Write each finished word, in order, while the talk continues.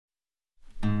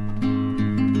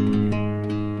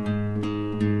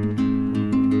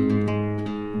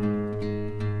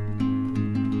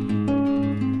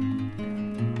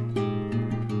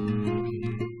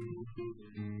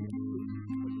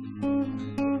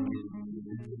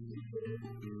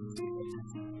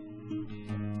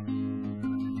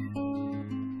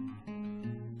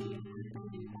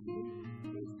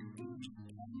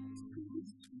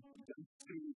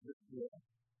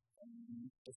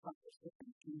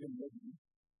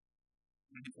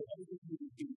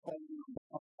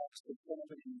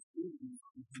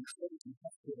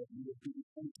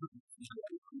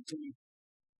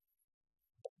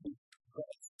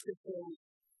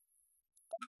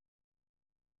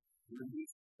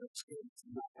release those kids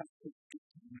and not have to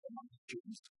continue among the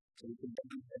students so we can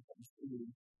benefit them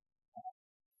through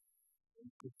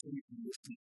continue to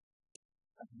listen.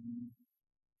 I'm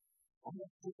going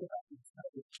to talk about this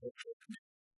type of church.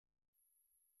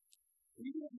 We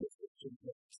don't have this church.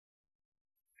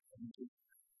 And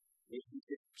we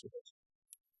get church.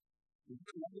 We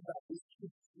can learn about this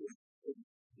church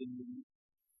in the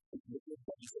local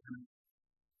place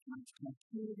and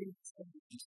community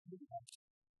services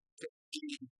to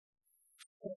achieve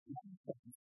that one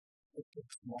thing that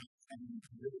gets lost and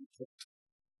really took.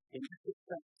 And this is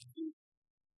that to do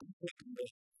important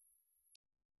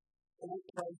all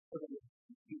Christ for the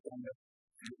people on the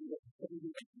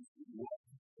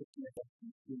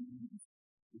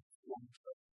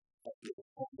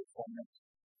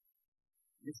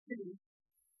you see,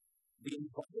 the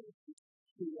environment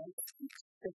creates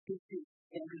expectancy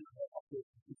and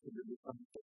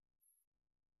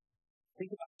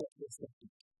think about what this is.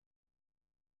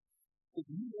 If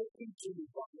you look into the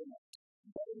environment,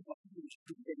 that environment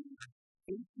should be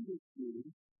into the food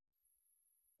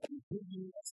and give you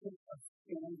a sense of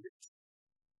standards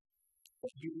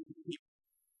that you need to keep.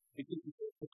 Because you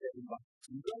don't put that environment.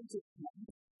 You don't just come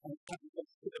and come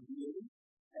next to the view,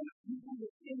 and if you want to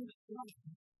in the life,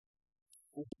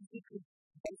 and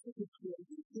basically create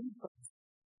an impulse,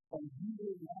 and you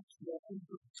will match your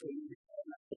impulse to your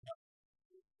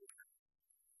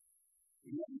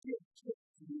you don't get tricked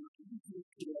to do anything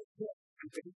to your head, and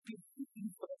then you give the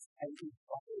impulse as you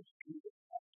follow through the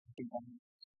environment.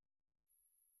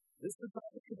 This is how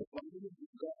the environment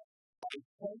is going. I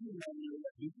tell you now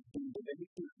that you can do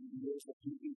anything in years that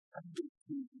you can under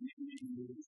to many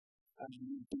years, and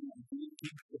you do not do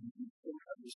anything that you still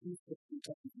have the truth that you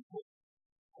can do.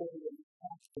 Or when you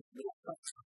have to do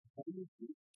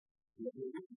anything,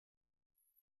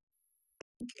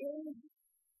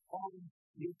 on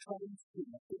your time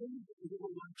scale, you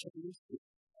will not change it.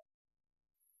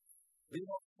 There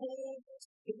are four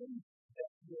things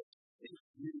that will take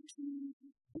you to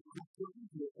the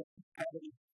conclusion of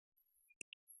having.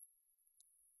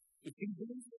 If you do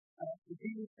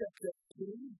chapter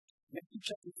 2, Matthew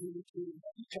chapter 22,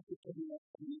 Matthew chapter 21,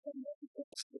 and Matthew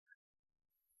chapter 6.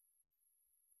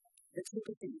 Let's look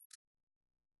at these.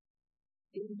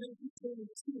 In Matthew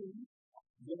 22,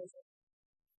 there's a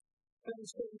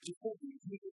story to tell you.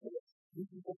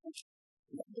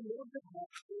 Let the Lord of God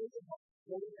show you how to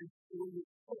go and show you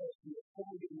first in the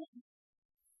following way.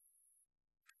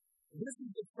 This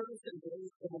is the first and very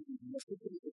common message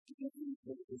of the beginning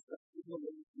of the discussion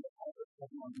related to the order of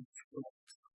money.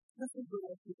 This is the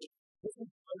message. This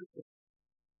is perfect.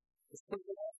 It's for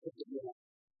the last of the world.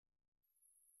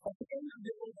 At the end of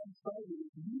the Lord on Friday,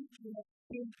 you cannot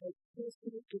think of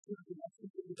personal to the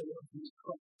message of the Lord Jesus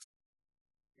Christ.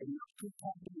 And not to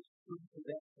have this proof of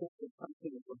that corporate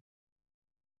something of God.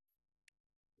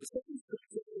 The second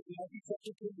scripture is Matthew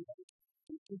chapter 21,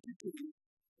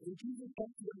 and Jesus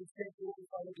comes to understand what we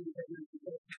follow in the heaven of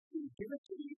God. Give it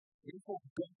to me, therefore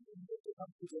God will make it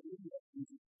up to the Lord of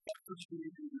Jesus. After you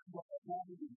read what I have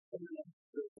in the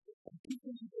and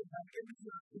people who have everything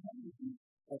to have with you,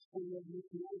 as for your new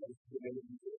knowledge, the way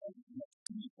of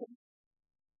people.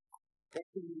 That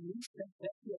can release that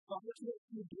the authority that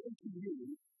you give to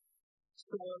you.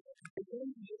 So, the way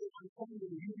you are coming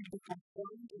and you become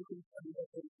one to the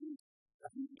other things. I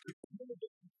think it's really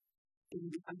different in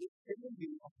the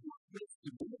understanding of what makes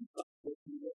you do something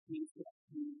and what makes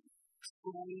you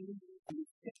strong and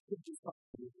effective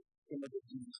disciples in the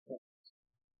Jesus Christ.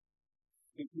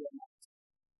 If you are not,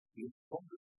 you're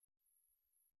stronger.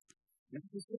 This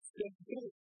is what's going to go.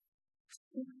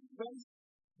 Christ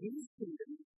is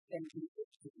kingdom and he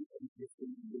is to be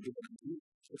existing in the divine.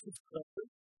 This is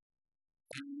perfect.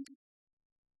 And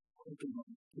I don't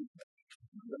know.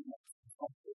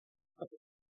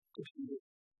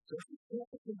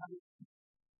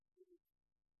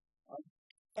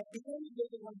 At the end of the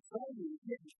day, I'm telling you,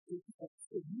 if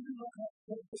you do not have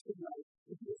purpose in life,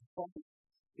 it is fun.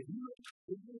 If you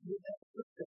do that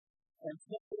purpose and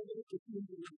step over to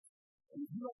community, and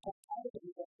you are out of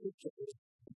that purpose,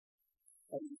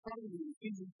 and I'm telling you,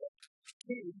 Jesus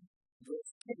came,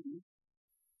 verse 10,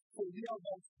 for we are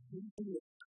not doing it.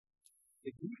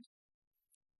 The gift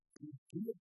is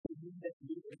good for you that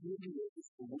you are doing it is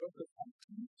the work of our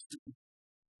teachers.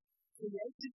 So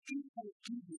as the chief of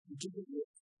Jesus is doing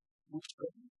it, which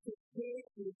God prepared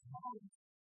his heart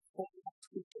for us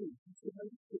to do. So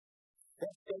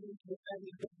that's going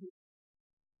to be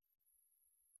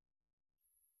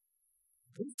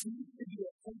this needs to be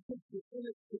a focus within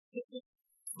a specific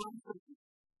context.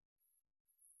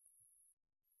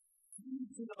 You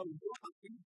need to know why.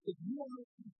 If you are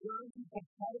concerned and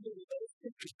compatible with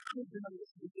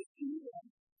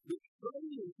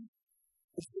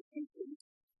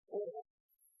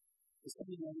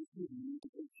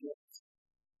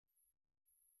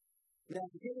Now,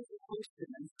 here is a question,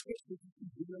 and it's a question that you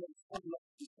do know some of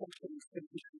the questions that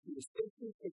you can do,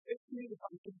 especially if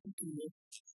I'm thinking to you.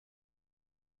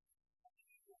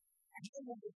 I don't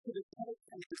want to put a type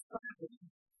and deciding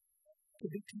to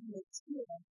become a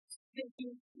mature,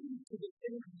 thinking into the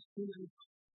things in life.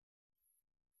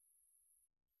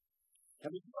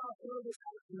 And we thought earlier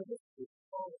out of the history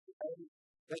of all of the things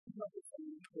that you know that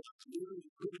you really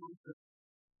good on the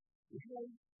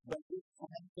real, but it's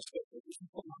time to step it. It's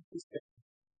time to step it.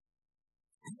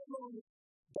 How long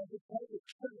does it take a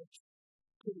church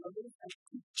to learn and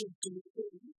teach you to do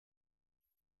things?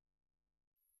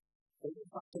 And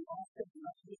it's like the last of the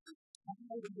message. How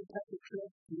long does it take a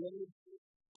church to learn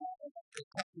to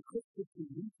talk to Christians to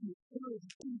reach you through the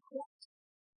two Christ?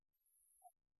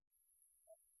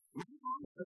 My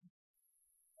answer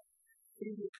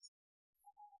is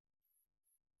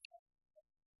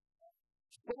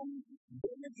from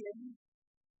born again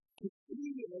to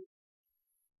feel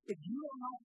if you are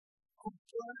not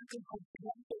concerned and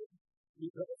confronted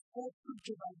with the whole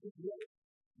picture of this world,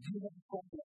 you have a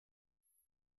problem.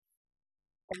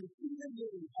 And it's either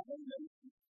your environment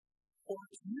or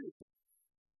it's you.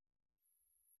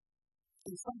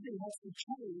 And something has to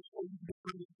change or you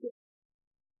become a sick.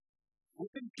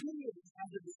 Within periods as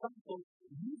a disciple,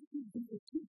 you should be the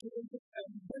teacher in the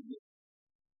family.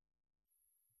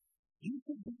 You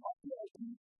should be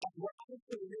operating at what I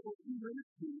say level 2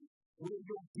 ministry, where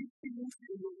your giftedness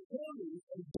and your callings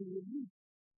are being released.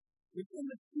 Within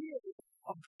the field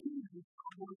of kingdom, I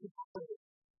want to pray.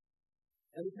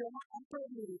 And if you're not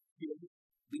operating in this field,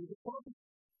 be the problem.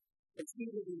 It's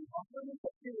either the environment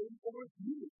that you're in or it's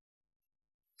you.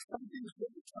 Something's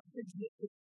good, something's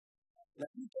missing. Let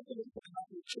me take a look at how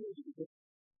your children do.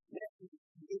 Let me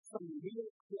get some real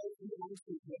crazy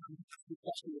answers there on this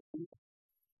discussion with people.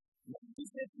 Let me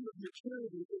just get some of your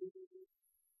children.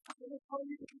 I'm going to tell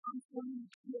you that I'm coming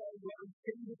here where I'm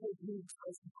getting the whole news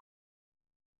person.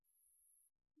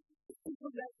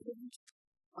 People that think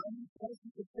I'm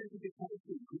present to say the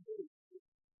country.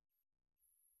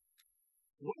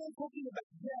 What I'm talking about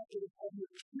that is of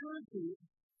your purity.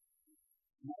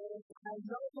 I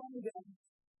no longer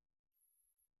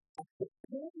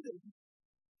dependent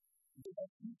on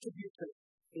contributors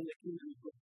in the kingdom of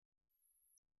God.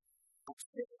 I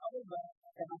sit over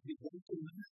and I begin to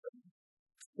minister,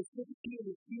 specifically in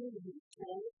the field of the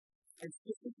soul, and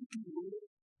specifically where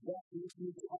that needs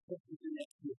me to operate in the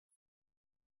next year.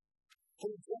 For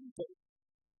example,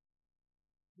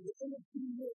 within a few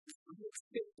years, I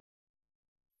expect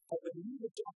I would need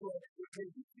to operate within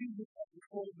a few years of the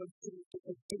whole of the city to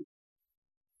complete.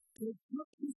 To look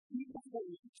to see the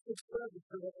whole of service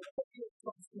for the appropriate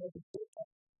function of the data,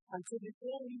 and to the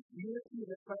only unity of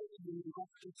the Christ in the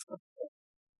gospel structure,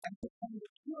 and to come to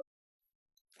truth,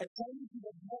 according to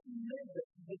the one measure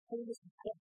of the fullness of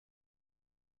Christ.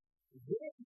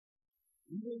 Then,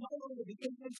 we will no longer be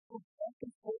influenced from back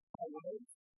and forth by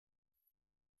words,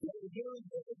 but we will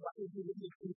be able by the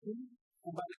religious teaching,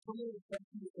 and by the common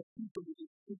reflection of the people with the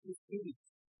spiritual spirit.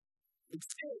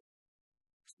 Instead,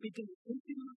 speaking of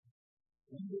thinking,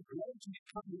 we will grow to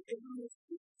become the evidence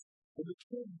of the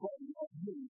true body of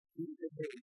you in the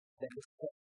day that is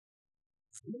called.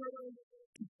 0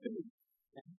 to 3,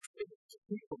 and expect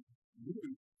people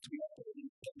really to be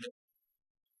operating in the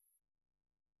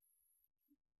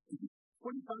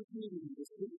 45 million in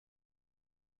this week,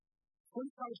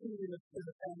 45 million as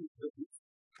a family business,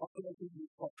 operating in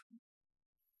the property.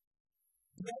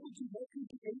 Now, would you welcome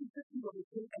to any 50 of the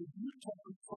and you talk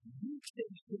from you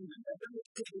stage kingdom, and then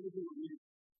it's available on you.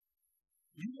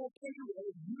 You will pay your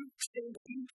you stage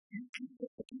kingdom, you keep the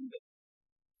kingdom.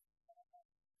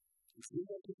 It's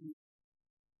not to be.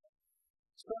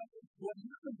 So, what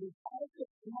happens is all the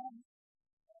plan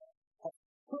of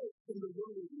hope in the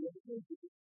world is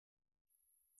represented.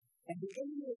 And the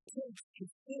enemy attempts to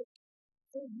fit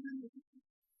every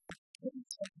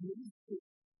case of ministry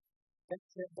that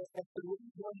said that the way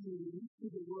God will release to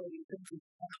the world in terms of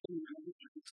passion and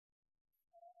religion.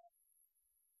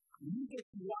 You get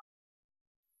to life.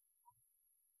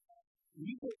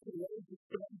 You get to raise the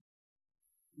strength.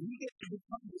 You get to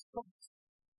become the source.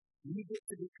 You get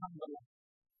to become the light.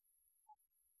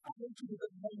 I want you to go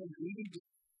home and read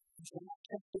John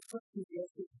chapter 20,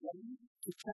 verses 1 to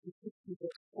chapter 60,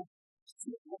 verse 4.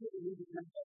 See, I want to read it now.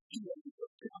 You know, you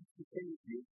don't come to say with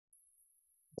you.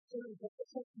 So, chapter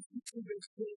 60, verse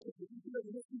 4, if you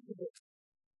don't listen to this,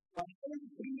 by every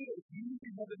 3 years, you need to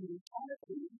have an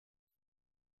entirety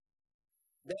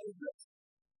that is this.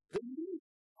 The need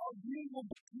of being able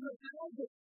to do a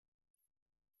thousand.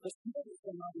 The spirit is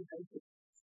the mighty basis.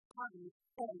 Time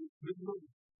and the moon.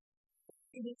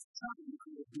 It is time to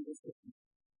do this.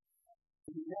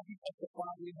 we have the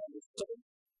Father, we have the Son,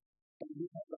 and we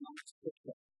have the Holy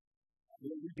Spirit.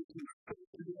 When we become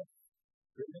spiritual,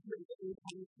 remember that we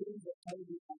have things that tell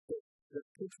you that the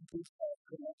principles are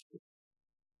connected.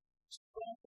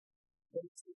 Stop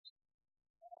basis.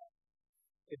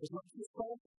 If it's not your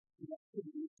fault, you have to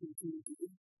do it to do.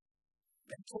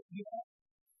 That's what you have.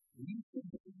 You should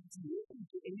be able to listen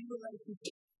to any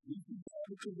relationship. You should be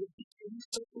able to listen to any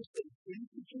circumstance, any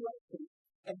situation,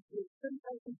 and for some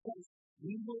type of place,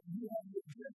 you have the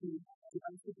ability to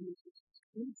answer the issues.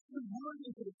 You should run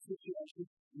into the situation.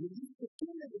 You need to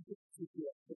get into the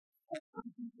situation. And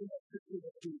something in that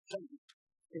situation change.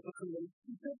 If it's a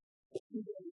relationship, if you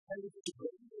are able to go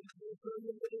into the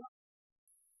relationship,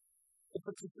 if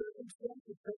it's a circumstance,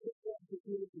 it's a circumstance that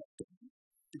you are in.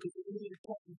 Because it really is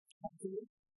important to come to it.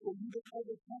 Or you don't have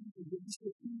the time to get used to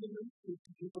the relationship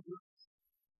to people else.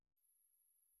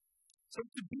 So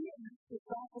to be a master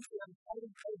prophecy on how to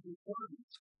tell the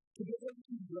requirements, to be able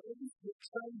to raise the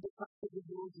time to come to the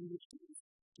world in which it is,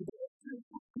 to be able to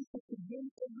help people to win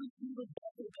every single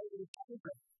battle that they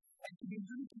encounter, and to be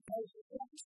able to tell the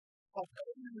facts of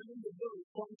every around the world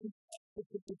trying to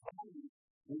practice the value.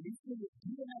 And we see the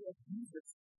DNA of Jesus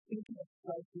into a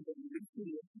place of the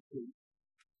history.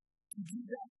 To do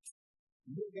that,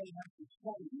 you're going to have to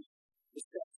change the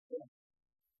steps there.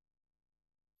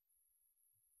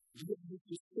 You're going to have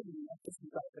to see that this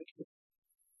is direction.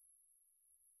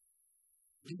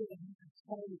 You're going to have to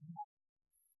change that.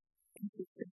 People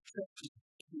think church is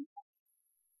key.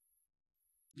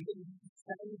 You're going to have to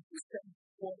change the steps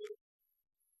forward.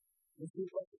 If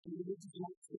you've got the religious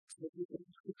mindset, if you've got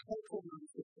the cultural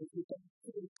mindset, if you've got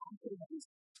the compromise,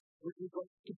 if you've got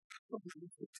the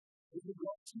compromise, if you've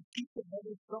got to keep the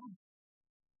money from.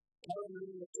 I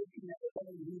remember the talking at the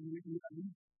time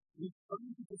we've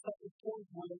come to the second point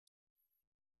where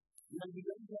we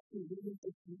don't have to really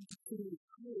just need to put in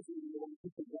colors in the world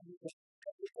with the ones that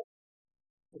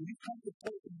and you come to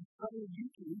point and how you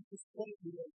can reach this point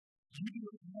where you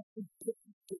don't have to put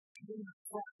the kind of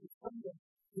class of someone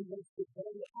who wants to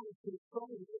value out to the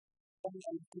phone and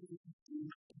you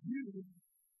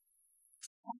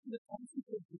have the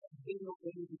consequences of being not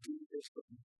ready to do this for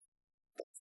you.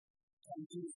 And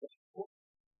do this.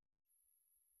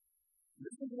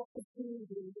 This is what the king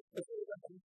did in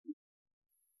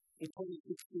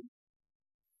 2016.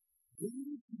 We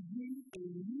need to use a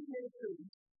new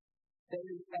method that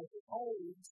is as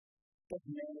old as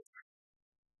marriage.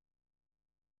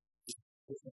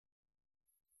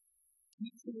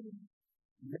 Teaching,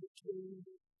 nurturing,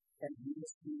 and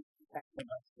ministry at the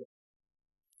master.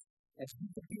 As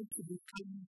we begin to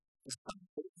become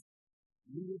disciples,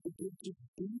 we will begin to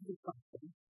be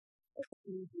disciples of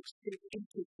things which fit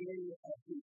into the area of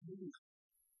his ministry.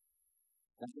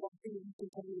 And one thing we can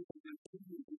tell you about the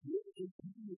kingdom is really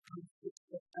important conflict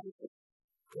of benefit,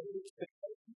 great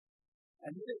expectation,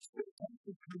 and this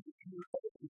expectation comes to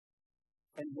communication.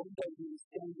 And one day we will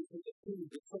stand before the king of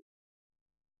the church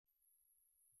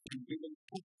and give an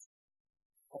account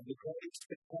of the great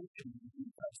expectation of the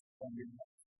Christ from your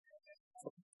life. So,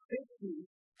 thank you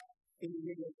in the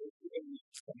middle of this age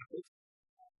standard.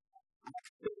 I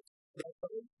think that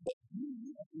those that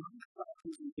you have not thought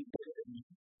you would be better than you.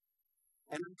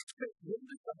 And I expect your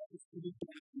disciples to be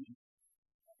better than you.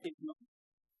 If not,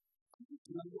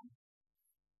 no one.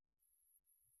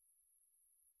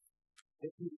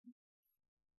 If you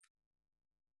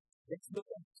let's look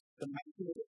at the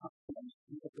magnitude of confidence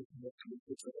in the truth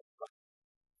of God.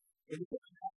 In the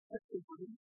aspect of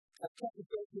money, that's not the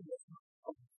building of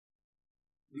God.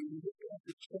 We look at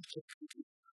the church of Jesus.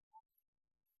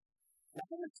 Now,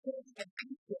 let's say that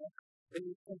people are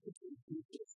very sensitive to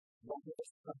this. One of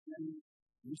us have many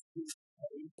issues,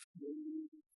 faith,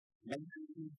 learning,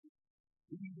 memory.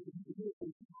 We need to do it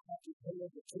and have to pay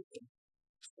over the system.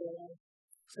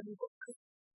 So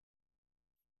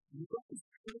you got this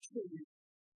culture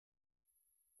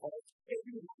of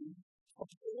everyone, of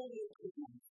all the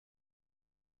equipment.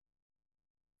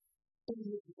 Some of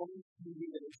you want to be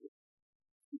related.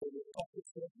 They will talk to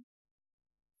them,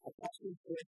 apostles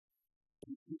said,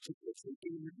 and teachers will say,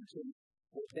 in religion,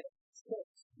 or that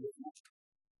steps with nothing.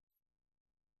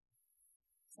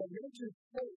 So religion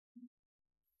says,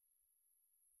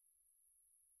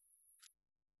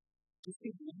 this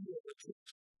is the number of the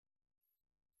church.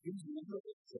 This is the number of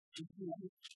the church. This is the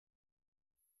number of the church.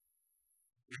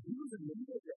 If you are the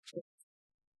number of the church,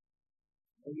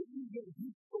 and if you get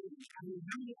these stories, and you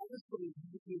know the other stories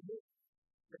that you hear,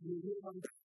 that you hear on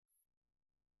that.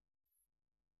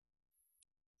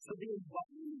 So the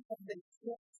environment of the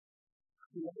church,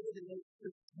 whoever the name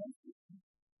is,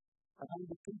 around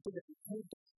the people that you told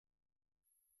us.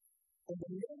 And the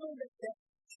level that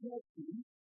healthy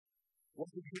was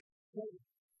a good thing.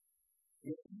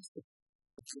 It was the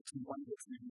one of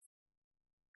things.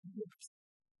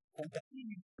 And that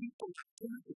means people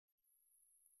turn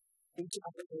into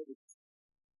other areas.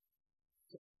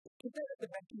 Today, the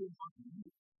vacuum is on you.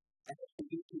 And it's the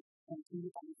beauty and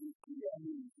the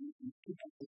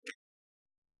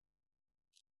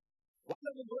one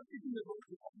of the most important things about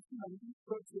the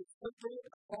world is the way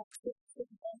of the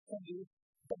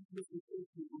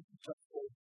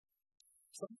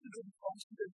something that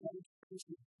constantly tries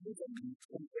to live and live.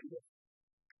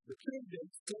 The children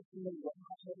certainly want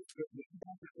to have a good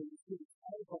back to the city,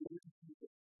 all of the people.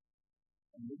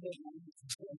 And we don't want to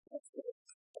say that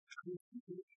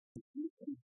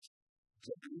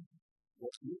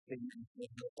what you think is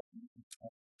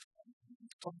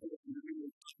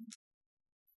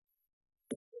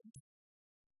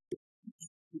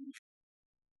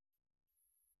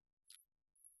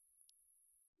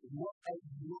what a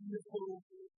wonderful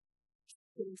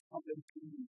thing of a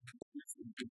dream.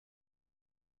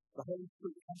 The Holy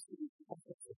Spirit has to be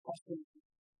the person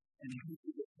and he is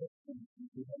the person and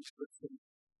the Holy Spirit.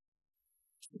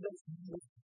 So that's more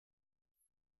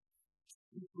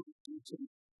people do to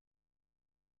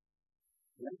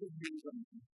let it be them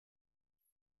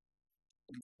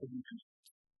and solutions.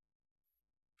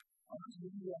 I was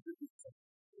really after this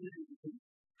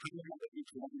I don't know what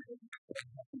each one of them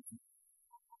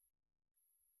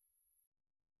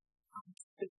I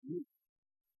expect you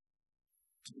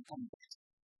to become better.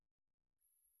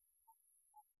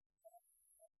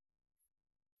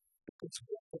 Because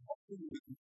what the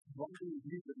one of the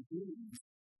reasons doing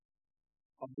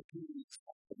of the communities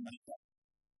of the matter.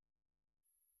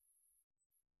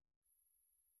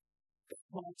 The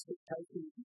parts that I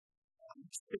think I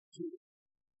expect you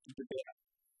to be better.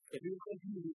 Everyone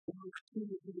who is going to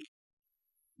do it,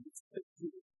 I expect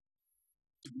you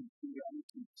to be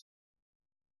reality.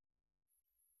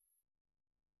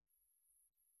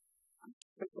 I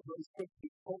expect the Holy Spirit to be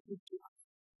open to us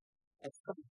as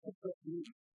some separate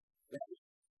need. That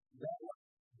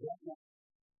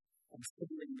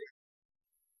considering this.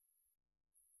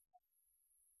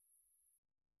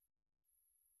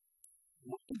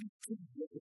 What do you think of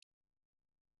it?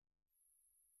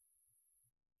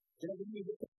 When we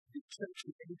look at the church,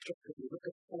 we look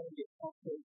at all the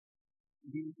apostles,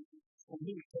 the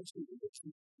communication with the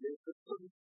church, there's a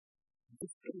certain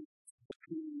difference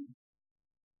between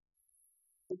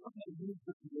the one that moves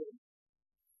the word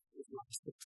is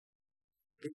lasting.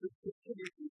 It's the difference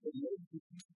between the Lord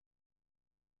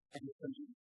and the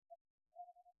country.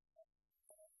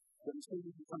 When somebody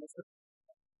becomes a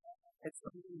it's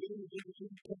something really, really, really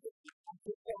important.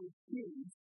 After all things,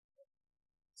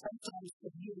 sometimes the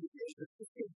beauty is the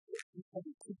difference between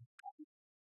the two.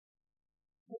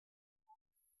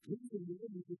 Really,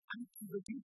 really, the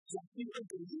activity something of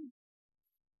the need.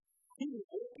 He was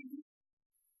open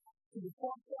to the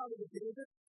far side of the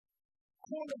building,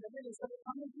 corner the minute said,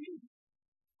 I'm a Jew.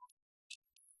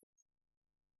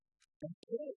 And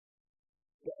pray.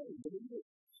 So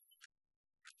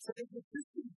there's a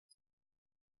difference.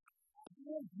 I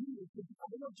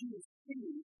want you to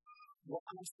see what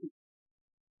I see.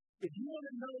 If you want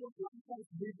to know what life has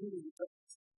been doing,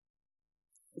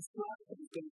 it's not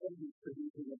everything for you to do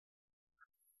to it.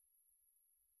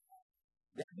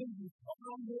 That gives you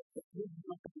found it, that gives you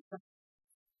up to the time.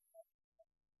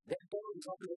 That goes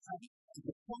up to the time. To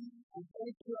the point of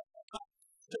going to a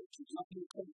church is not going to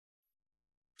come.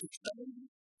 To study,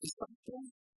 to something,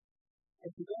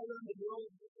 and to go around the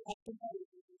world, often I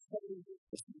study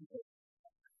this people.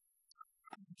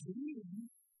 I dream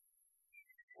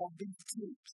of these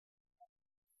things.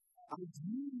 I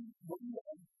dream one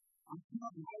day I'm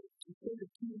not right to say the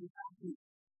kingdom of God.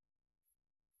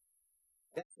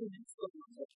 That's the next one.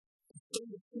 To say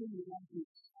the kingdom of God.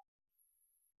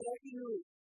 All you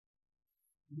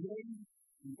men,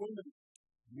 women,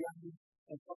 young,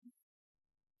 and old.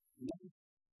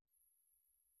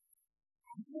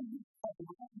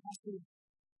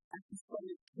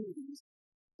 Apostolic kings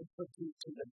to put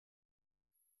to them.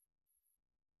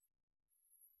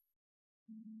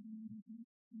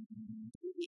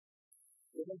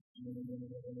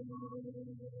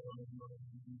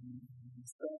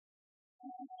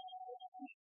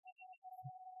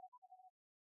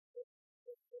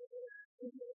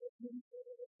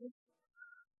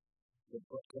 The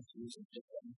broadcast music is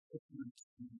on the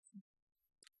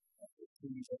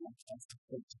things that I have to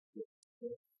put to it.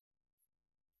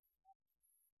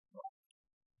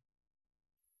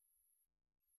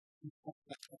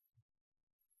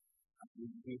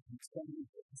 We can study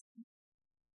this.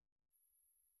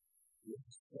 In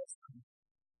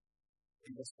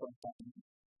this point,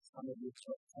 some of the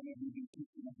church, some of the people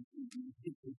and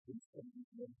people who some of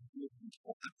the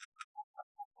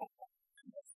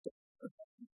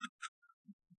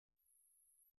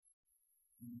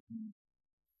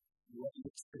what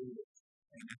the spirit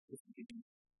and activity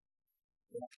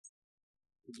that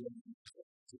the woman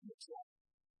to the church.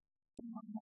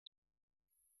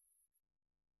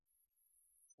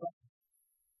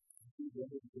 The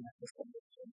other thing I was going to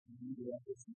say, media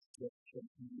is instruction,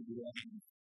 media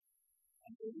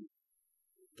and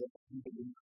the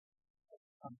people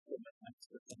come from an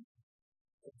expert and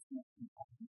it's not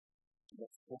important.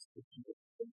 That's just the people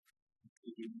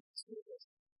including service.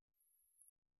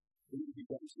 We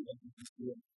began to let this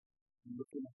year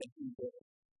looking at the people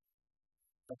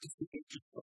participating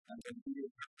and then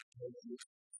doing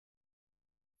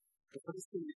the first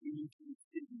thing that you need to do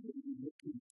is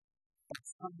looking at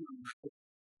someone that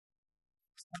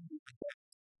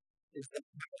is that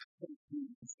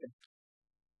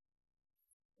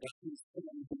that is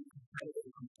someone who can help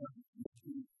you confirm that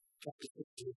you have to put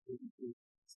your food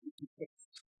to fix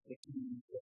the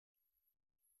community.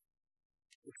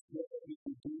 It's what we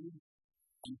can do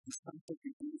and it's something we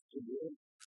do to live.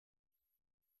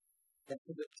 That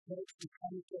for the church to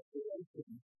come to a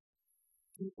relation,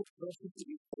 people person to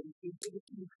be put into the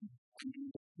community and in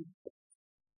the people.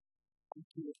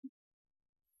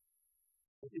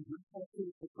 It is not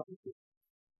possible to come to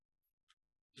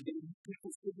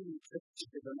people sitting in church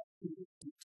that are not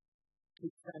connected to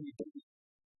family.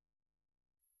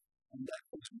 And that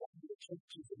is one of the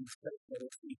churches in the state that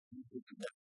are speaking to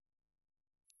them.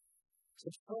 So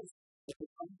first, at the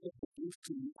concept of this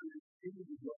community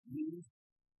is what means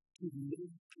to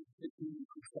live in the kingdom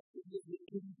of God.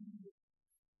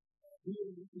 We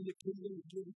are in the kingdom of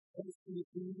Jesus Christ, in the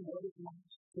kingdom of God,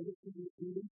 so the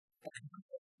kingdom of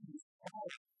God is all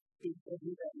in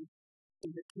every day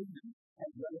in the kingdom,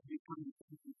 as well as becoming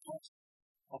the cost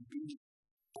of being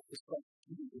at the start of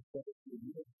the kingdom of God in the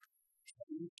world.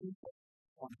 And we keep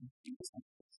on these things.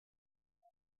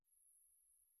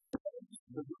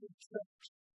 The word church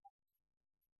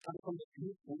comes from the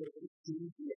Greek word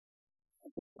ecclesia. And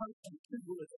the concept of the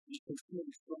word that we can hear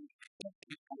is from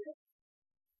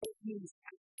it means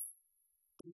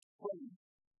to pray,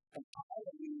 and power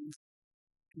means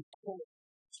to call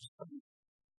to something.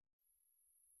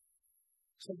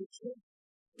 So the church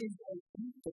is a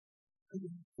people who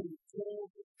control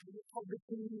the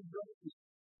kingdom of God.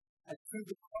 And through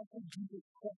the cross of Jesus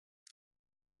Christ,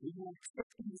 we are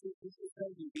accepting this as a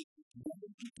family,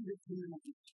 going into the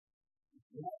community.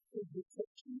 That is the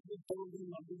church, the building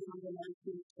of the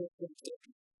organization church of God.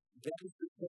 That is the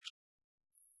church.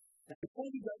 And before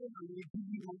we go on, we give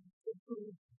you one simple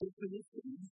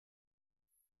definition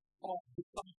of the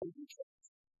gospel of the church.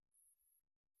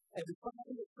 As a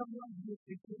gospel of someone who is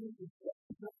beginning to set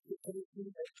up the person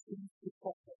that seems to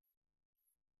follow.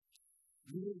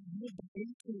 You will begin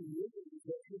to live in the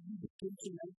way you begin to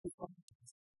make the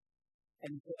context.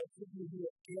 And for everyone who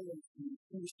are parents and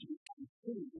Christian and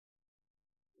food,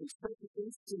 in certain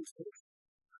instances,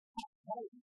 how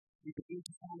you begin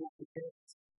to follow the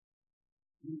parents.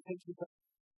 You think about,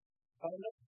 oh no,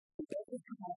 it doesn't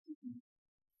come out to me.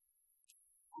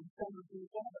 I'm going to do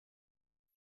better.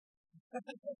 But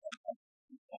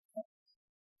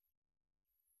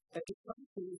it's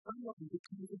something that someone who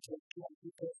becomes a church like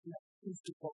the person that seems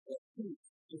to talk their food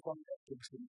to one that gives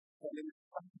them. And then it's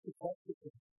something to talk to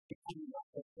them, becoming like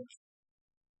that person.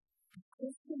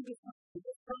 Christian becomes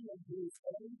someone who is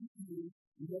only doing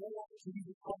more to be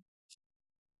accomplished.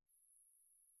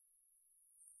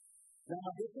 Now,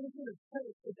 this is a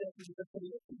church that is a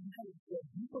collective knowledge where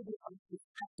people who are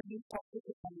actively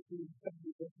participating in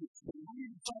family business. And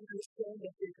I understand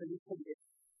that they can afford it.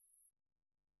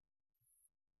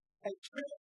 A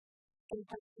church can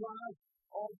apply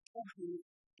all companies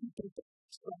to people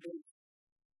struggling.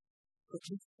 But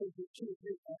this is the truth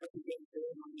that I have to get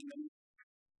there on the money.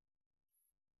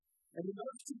 And the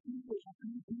most people are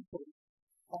few people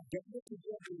are gathered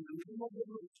together in the name of the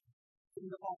Lord in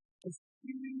the office.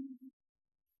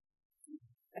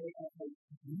 A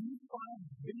unified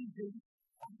vision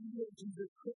of the Lord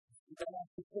Jesus Christ that are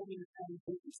performing and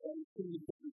focus on the kingdom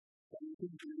of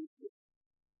God.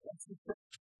 That's the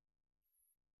church.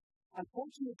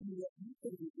 Unfortunately, what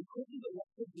happens is because of the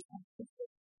lack of the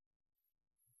consistent,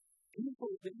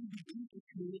 people then begin to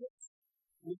commit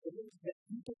with the things that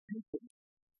people think of.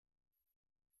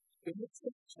 It looks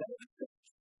like church.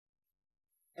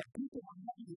 And people are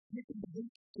not even taking the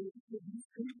link to these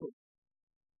people.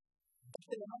 But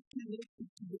they are not connected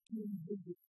to the kingdom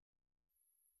vision.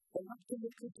 They're not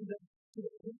connected to the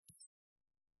purpose.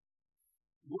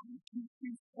 1, 2,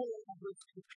 3, 4 of the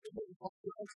scripture of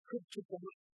the scripture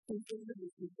And so there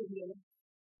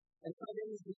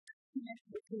is this connection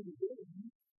between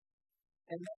them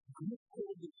and that group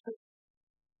called the church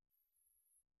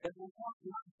that will talk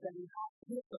about that is not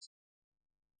with us.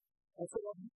 And so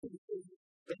what happens is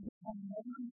they become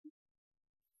members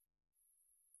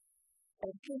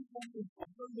and sometimes it's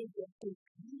only that they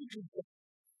really get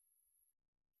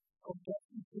of what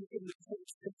you think in the church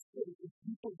that's good is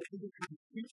people that become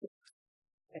Christians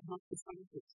and not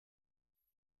disciples.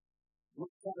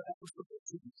 What's that apostolic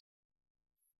truth?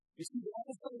 You see, the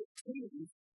apostolic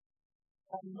truths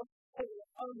are not for the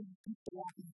only people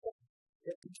out in front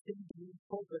that continue to move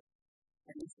forward.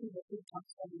 And you see that they come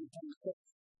from the church.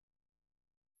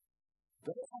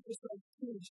 Those apostolic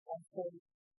truths are for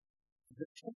the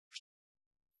church.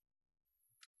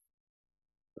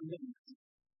 The ministry.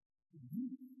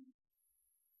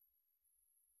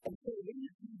 And so when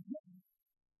you do that,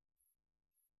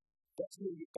 that's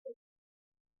where you go.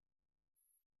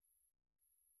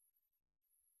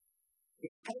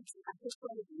 It takes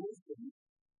apostolic wisdom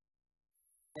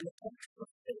and it takes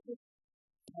prophetic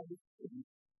wisdom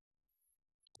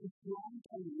to plant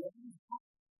and raise up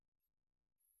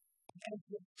as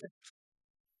the church.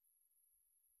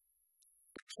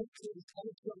 The church is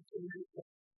also to make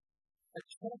a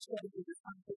church that is a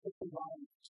scientific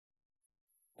environment.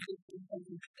 And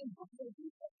it's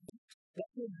that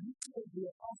will reach out the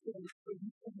apostle and the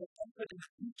reach of the comfort and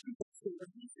teaching of the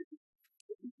religion.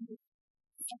 It is the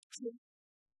action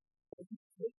of the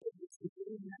church which is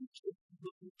very natural to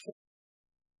the church.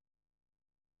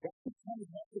 That's the kind of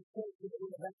the church is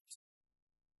all about.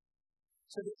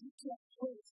 So the teaching of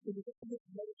church is a little bit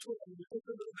medical and a little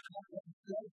bit of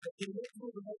life, but in a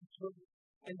little bit of medical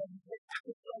and then the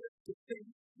apostolic the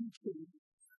same teaching.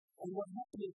 And what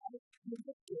happened is I looked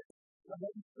at it, and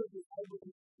then so that I would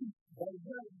teach by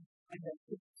them and then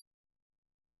teach.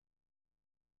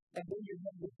 And then you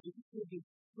have this really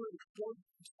good form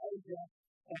of idea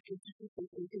and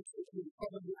consistently it's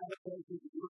probably out of those who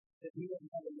work that we don't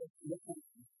have a look at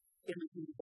everything.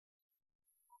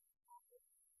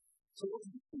 So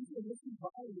what's different in this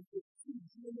environment is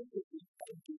dealing with this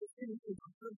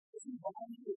environment is a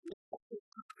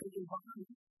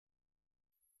environment.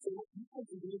 So what people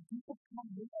do is people come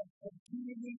in and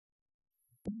continually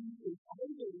be in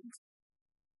idols.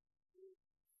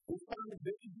 We find it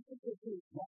very difficult to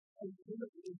walk and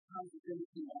live in times of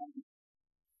anything else.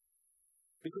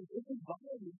 Because this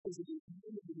environment is a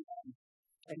community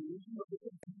and usually what it's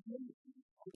a community.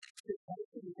 It's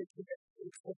also a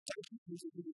expectation to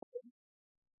be the same.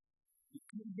 You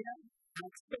come down and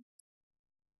expect.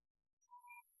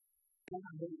 And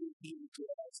I'm going to be to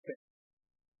expect.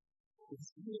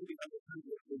 It's really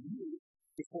understandable for you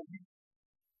before you.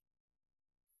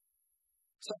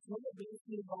 So some of those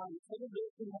who are some of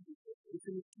those who have it's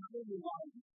an eternal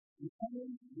environment. You come in,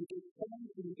 you get fun,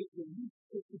 and you get the least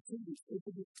opportunities to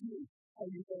the team. And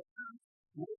you go out,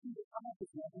 working the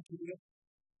office level to the other.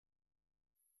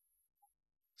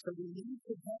 So we need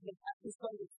to have an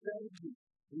apostolic strategy.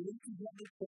 We need to have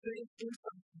this prophetic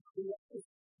impact to create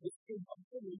this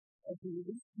environment and to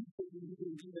release people into the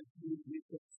unit to the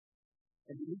business.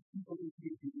 And release people into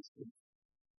the business.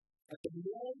 And the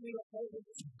more we are able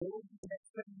to build that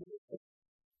foundation,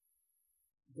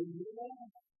 the more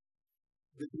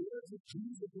the words of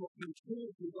Jesus will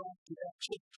continue to go to that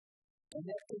church. And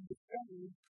that can be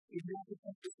found in Matthew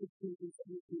chapter 16 and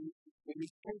 17. When he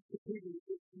spoke to Peter, he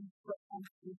said, I'm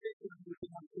convicted of the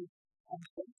gospel. I'm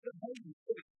supposed to hold you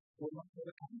to it. We're not going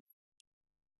to come.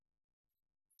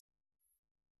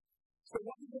 So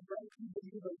what is the right thing to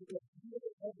do? Because you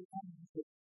don't have the time to do it.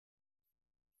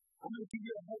 I'm going to give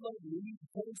you a whole lot of lead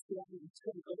points that I'm just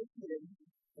going to go through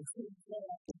and see what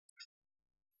I think.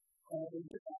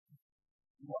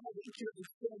 One of the issues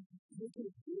is that you can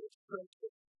do it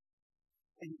correctly.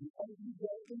 And as you go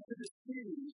into the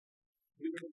series, you're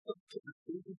going to talk to the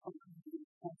baby from the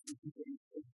country today.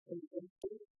 And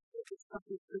it's not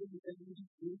the same as you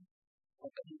do.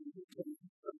 Okay, you can do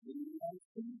something in the life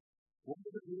too. What is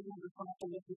the reason of the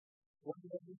conflict? What is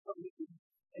the conflict?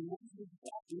 And what is the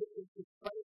conflict of the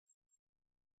fight?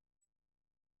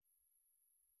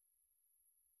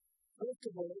 First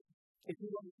of all, if you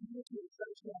want to communicate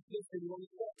such like this, and you want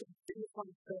to talk to the stuff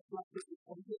like this,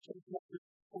 or the church like this,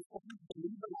 or something to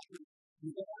believe like this, you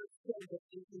got to understand that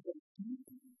this is a deep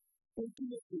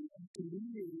intimacy and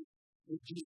community with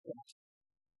Jesus Christ.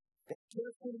 The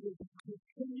careful will be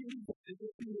continuing to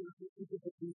everything that is into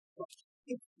the deep Christ.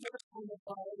 It's not on the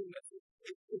fire,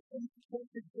 it's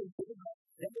important to do that.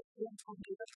 That is one of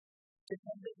the best to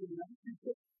have that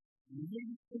relationship.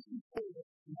 Really pushing forward,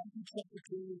 Matthew chapter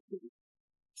 22.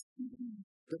 Speaking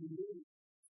the Lord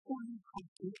fully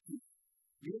completely.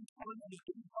 You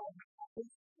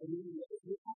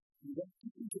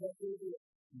favorite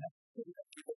message that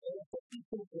people have for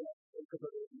people who are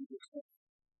converted to Jesus.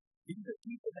 These are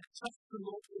people that trust the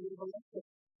Lord for their life.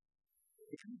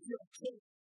 If you feel safe,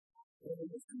 and the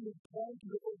listening is called to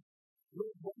the Lord,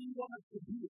 Lord, what do you want us to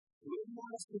do? What do you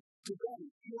want us to go?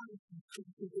 You want us to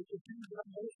do what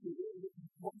most of you do.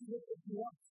 What do you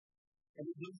want? And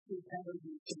it needs to have a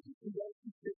decision. Who else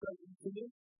is this present to you?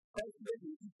 Christ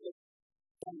living, he said,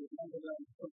 "Come with my love,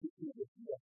 come to me with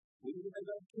you." When you have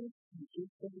that truth, you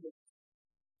can't say that.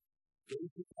 There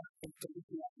is a path and so is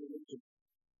not religion.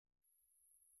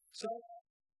 So,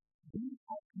 these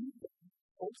are people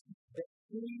also that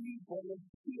freely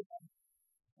volunteer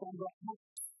from the heart.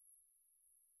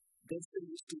 This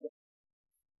is the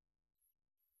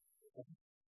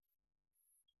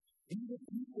these are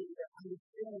people that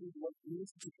understand what it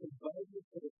means to provide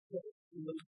for the church.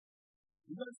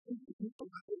 You must speak to people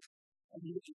like this, and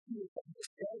you must feel that the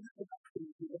status of the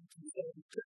church is going to be very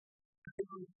good. I don't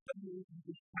know if you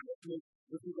just have to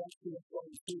with regards to what God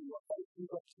is doing, what God is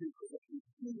doing, what He's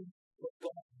doing, what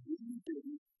God is really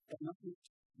doing, and not just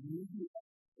media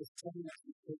is telling us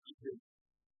to take to do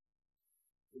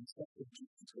instead of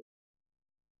Jesus.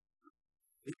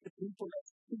 It's the people that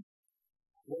speak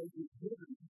what is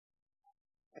given,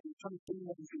 and you come to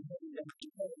what is given them to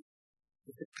know.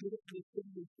 It's a critically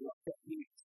thing what that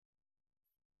means.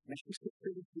 And it's just a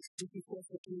critically speaking for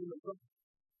the kingdom of God.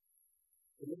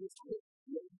 And then it's quick.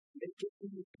 Make it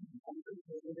in the kingdom. I'm going to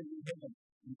go in the heaven.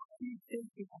 You keep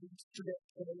thinking of this to that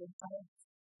for a long time.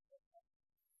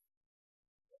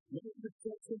 Many of the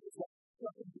churches is like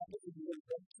something that is in the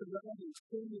best around and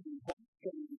standing and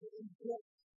walking and doing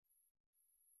drugs.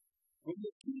 When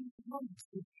the king comes,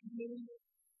 the king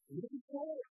really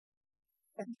forward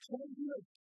and turn good.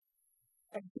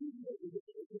 And people are going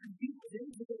to be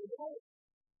into the world.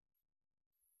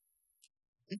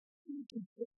 The king can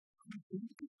put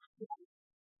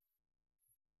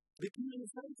the king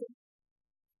is something.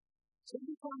 So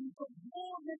you find you've got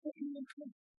more than the king is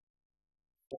something.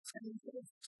 That's how you do it.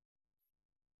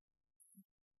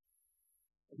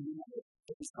 And you know,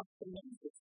 it's not the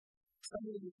language.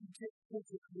 Somebody you can take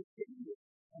pictures of the king,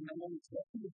 and then when it's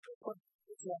looking at the point,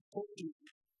 it's not holding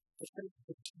the face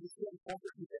of the same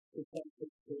property that the point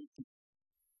is creating.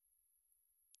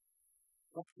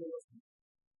 What's the lesson?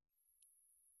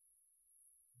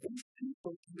 These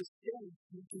people to this day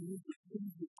need to use the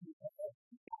things that you have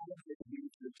out of the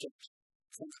community of the church.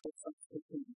 Some stuff like the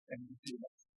things and you do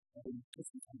that. And you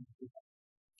just need to do that.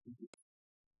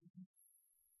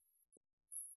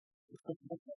 It's like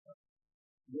that.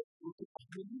 You're looking at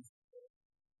things.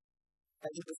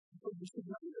 And if it's people you should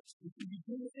know this, you should be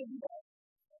doing it every day.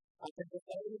 I think that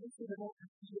all of this is about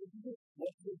how you do it.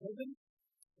 What you're doing,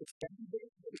 it's every day,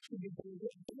 but it should be doing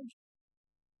it every day.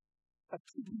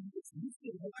 Actually, it's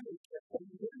useful to have it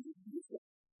every day.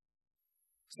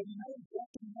 So you know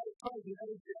exactly how to try, you know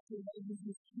exactly how to use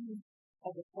this tool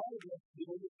of the Bible in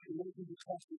order to make the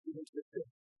trust that you make the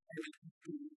faith. And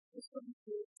it's something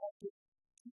to have to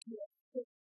keep you up to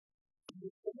date. And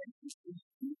the point is to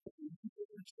keep it in people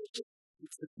in church.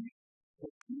 It's the people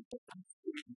that people are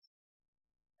students.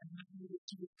 And you need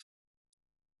to do it.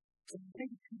 So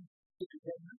many people get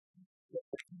together, get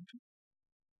the country,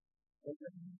 and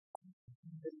then you find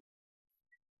that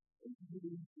and you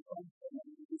need to find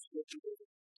someone who is motivated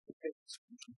to take this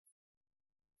country.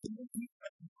 And then you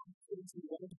have the confidence in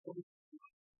one of the politics.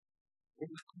 And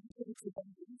the confidence in one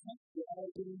of the politics, they are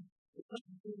doing the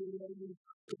country really learning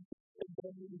and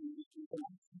then you need to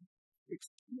balance. It's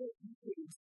clear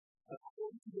things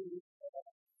according to the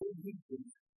religion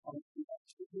of the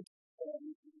absolute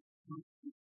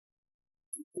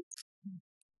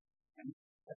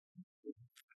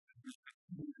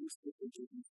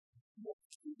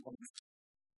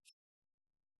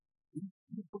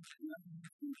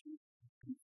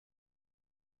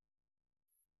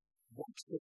What's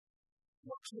the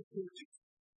purpose?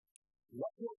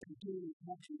 What we can do is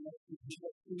actually make the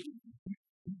people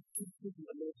feel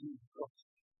the legend of God.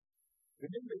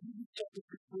 Remember, you chapter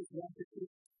 6, verse 1 to 2.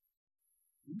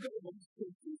 You know the most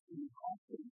cases in the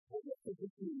gospel, what was the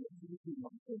history of the history?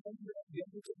 What was the number of the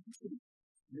other history?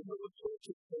 Remember what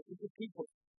churches said to the people.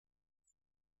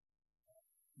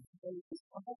 And this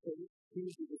gospel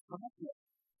is the gospel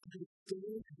to the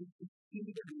story of the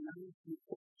kingdom of the United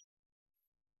States.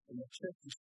 And the church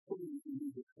is fully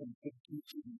in the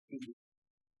constitution of the kingdom.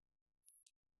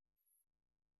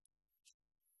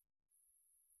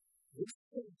 This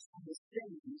church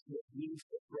understands what means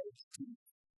the grace to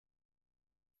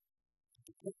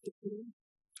protect the king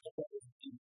of that is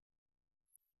king.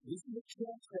 This is a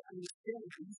church that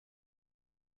understands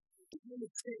the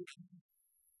limitation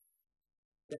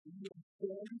that we have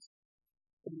formed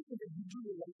and the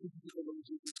really like to be the Lord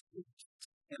Jesus Christ.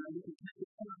 And I need to take the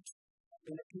chance,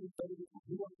 and I can't tell you who I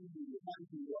am, why I'm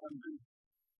doing what I'm doing.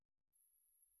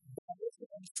 But I also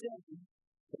understand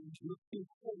that he's looking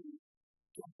forward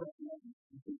to a better life.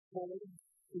 Looking forward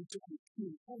into a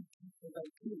king, as I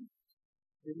king.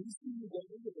 And you see me go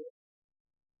over there,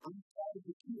 I'm part of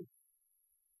the king.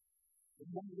 And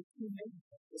one of the key names,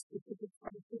 the specific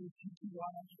person who teaches you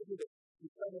why I'm over there. You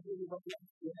try to really love them,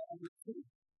 you have the king.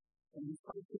 And you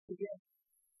try to put together.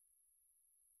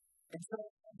 And so,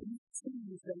 these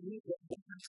things that we get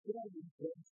understand in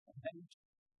this, and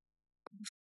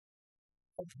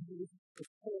of you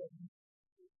perform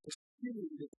the spirit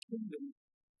of the kingdom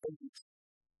of this.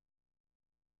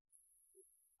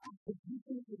 And the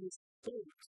people of this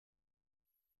spirit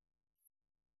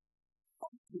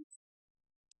of this,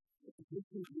 the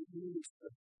people of the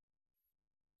spirit,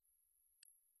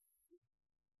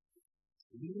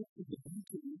 we need to begin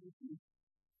to unity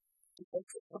to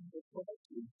overcome the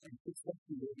quality and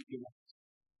perspective of the life.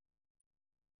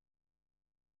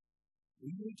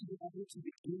 We need to be able to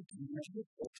begin to measure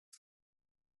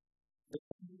the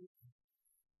power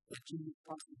of Jesus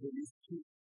possibilities too.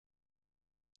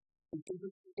 Because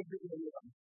of everything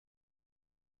around.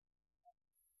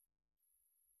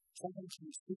 Sometimes we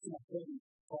speak in a way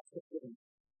off the phone.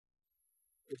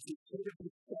 It's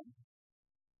incredibly fun.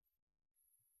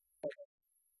 But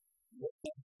what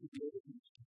that is the other thing.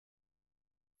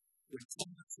 When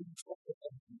someone seems off the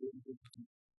phone, you're going to do.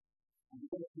 And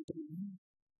you're going to be doing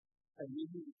and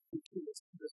maybe you feel this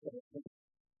kind of thing.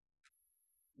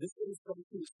 This is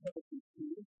something that's probably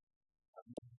true. And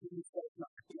this is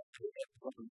not connected to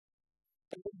everyone.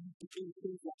 And then you can do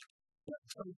things like that.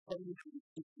 Some funny things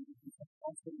that you can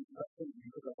also do that thing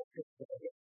because of a picture of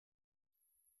it.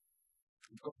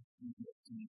 You go to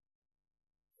the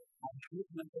I'm sure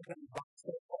that they can box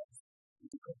their balls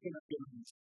into cooking up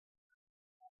feelings.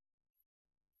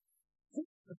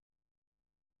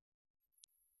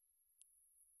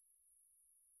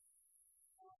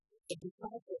 The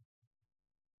disciples,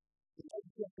 the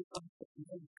idea becomes the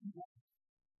very people,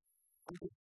 and the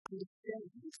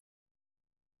understanding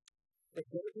that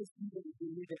there is people who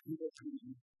need a people to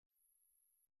you.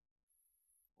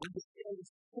 Understand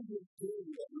this whole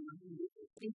theory that we're going to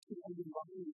think to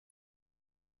undermine.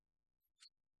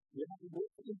 We're not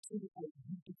working into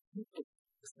the people,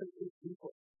 especially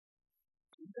people.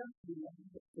 We have to learn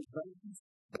that the values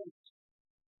of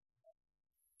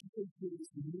people who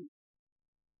is new.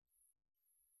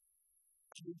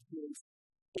 People who is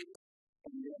big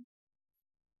and young.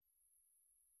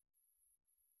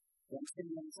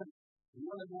 You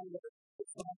want to know that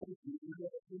it's happening to you,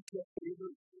 that it's your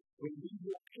favorite. When you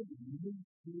walk in, you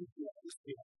need to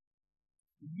understand.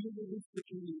 You release the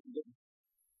community.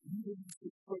 You release the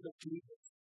productivity.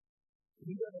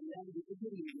 You got to learn the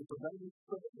beginning of the right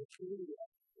productivity.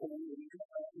 And when you come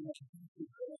out in that community,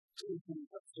 it's going to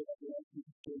touch the right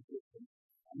system.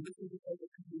 And this is the other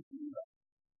community.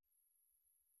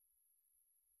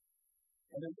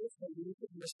 And in this way, you need to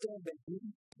understand that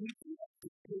these people have to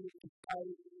pay the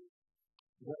power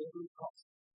whatever it costs.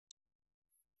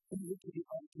 You need to be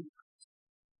on people.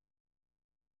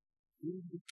 You need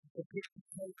to be prepared to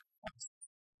pay the cost.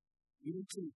 You need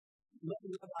to let me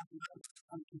know how to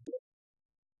come to this.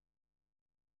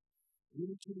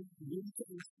 You need to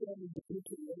understand that you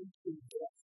can learn to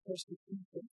address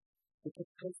persecution because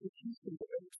persecution is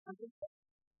very common.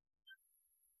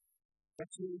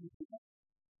 That's where you do that.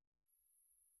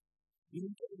 You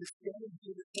need to understand that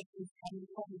the things coming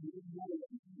from you didn't know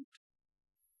what you need.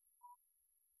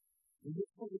 And this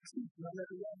is the truth, not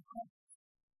everyone comes.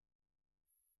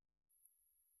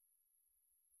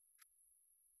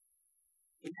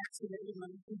 In Acts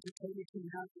 11, to tell you to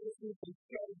have this is the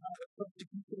story about the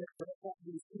persecution that God was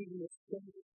receiving the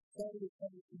story coming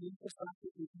to emphasize the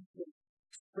people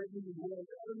spreading the word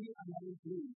early and early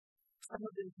blue. Some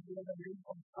of them together made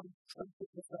on some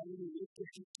society and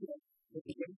institution that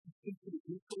began to speak to the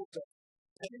people that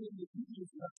telling them the people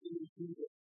is not being received.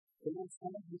 The Lord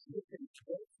said this listen,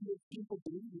 very few people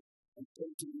believe and say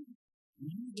to you, you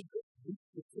need to reach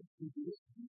the 60 years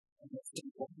and that's the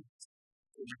important.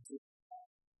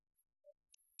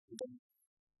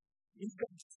 These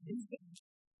guys,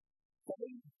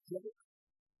 very joke,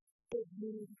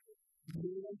 every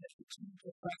man that the church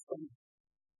of Christ on.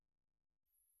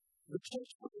 The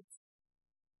church was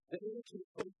the ancient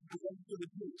folk began to the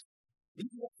Jews.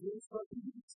 These are really for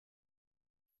Jews.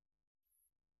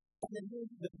 And then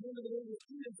the people of the world was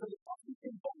here for the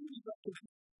African bodies of the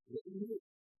Jews. What do you do?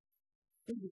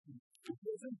 It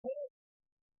was important.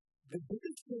 The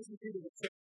biggest persecutor of the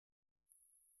church.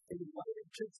 And why the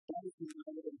church died in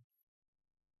the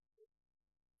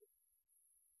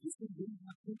see, we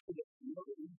have people that know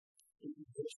in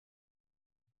this.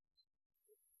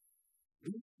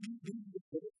 We need the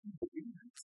ability to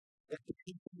realize that the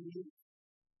people need.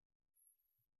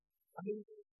 I mean,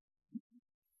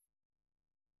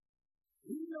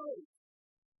 we know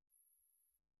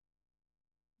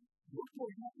what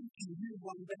will happen to you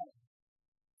one day.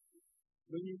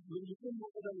 When you come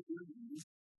over those rooms,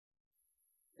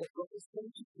 that God is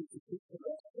going to keep the people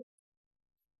there,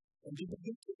 and you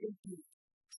begin to empty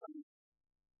some.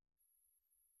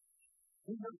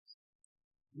 Who knows?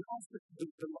 You ask the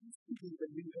last people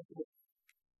that we know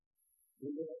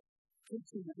when they're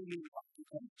teaching the meaning of the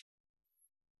country.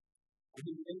 And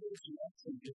in the English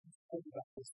lesson, it is told about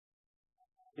this.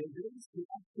 There is the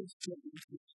active change.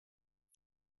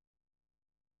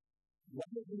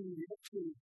 One of the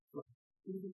actually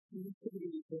even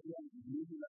creativity that we have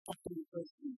using the company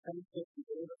person and the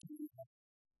order to do that.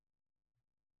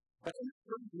 But in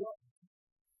terms of what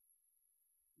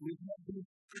we have been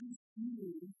pretty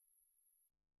few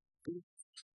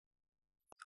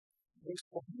there's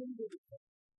a hundred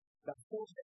that 4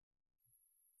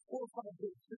 or 5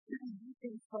 days, but then you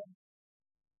can come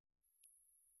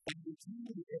and the team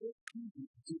of every people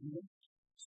to make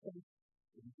space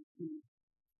to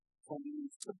from the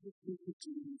subject to the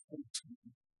team and team.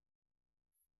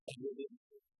 And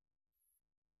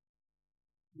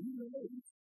we know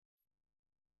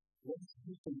what's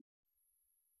happening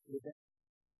with that.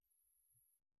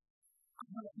 I'm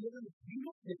not hearing it. You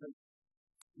don't hear it.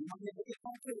 You might never get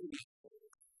back to it.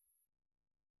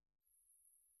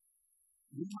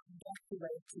 You might get back to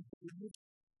that to do it.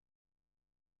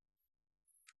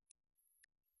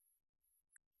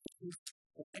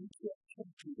 The NPS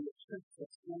to be a church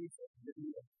that's going to the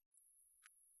video.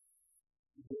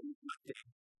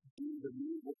 Do the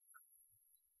new work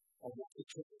of what the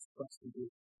church is supposed to do.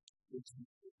 Which is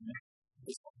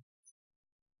this one.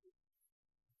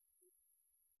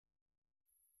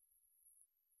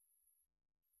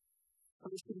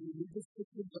 First, the religious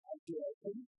systems are out there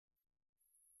open.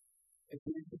 And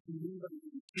then if you move on to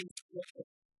the case level,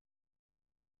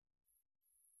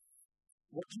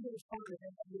 what you guys find in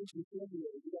that religious area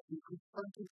is that you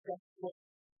confronted that book.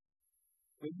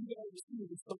 When you guys see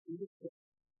this book, you look at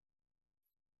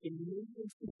in many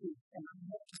instances, and I'm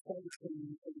not just saying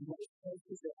in most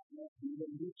places that I'm not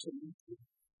even reaching into,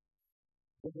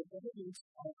 but the evidence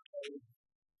of a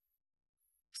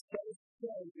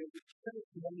self-failure, which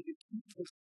tells me to keep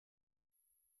this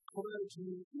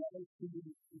clergy relative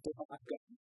to God.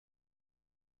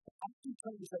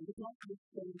 Oftentimes, I would not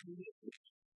understand the message.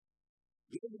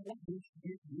 You don't want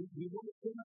you want to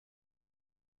come up.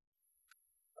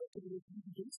 Okay, if you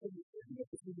do something, if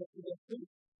you get to that thing,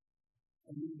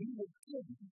 and when you were kid,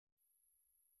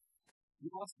 you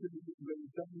asked them when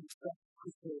you done stuff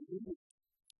because they were doing it.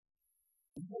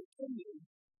 You were coming,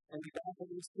 and the guy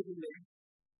was sitting there.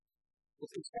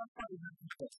 It's a tough time to have to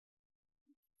trust.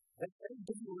 That's very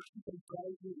different when people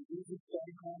drive you and do this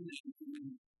going on and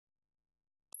you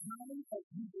how have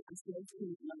you been exposed to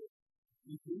life?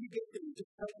 You really get them to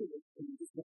calculate and you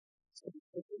just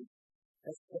something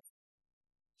as what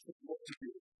to do.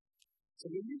 So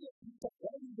when you get picked up,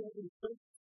 why do you go in first?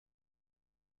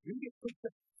 You get picked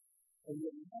up and you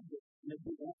have it, maybe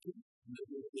walking,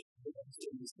 maybe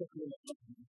you're stuck in a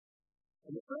company.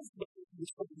 And the first book is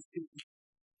supposed to speak.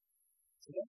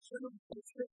 So that's sort of the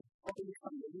trick of the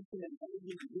company. You can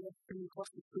have coming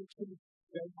across the person,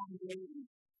 very long way,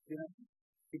 you know.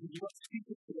 If you want to speak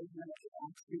to them, you have to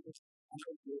ask people, I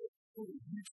don't know, who do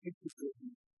you speak to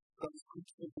them? Because I'm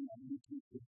speaking on you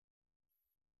people.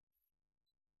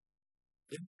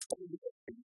 Then, some of the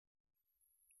things,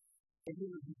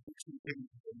 everyone who's speaking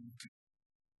to them,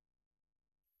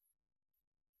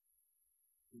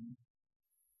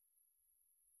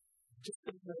 just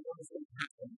think about what is going to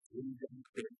happen when you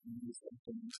demonstrate and use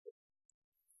something.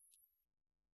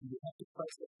 You have to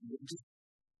process and just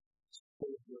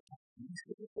hold your time. You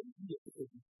should have been here because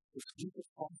it's Jesus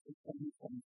also coming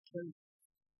from church.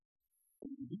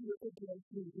 And you look at the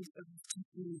idea of these things,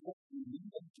 you have to leave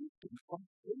them to come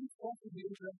very far to the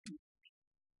other people.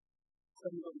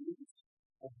 Some of them use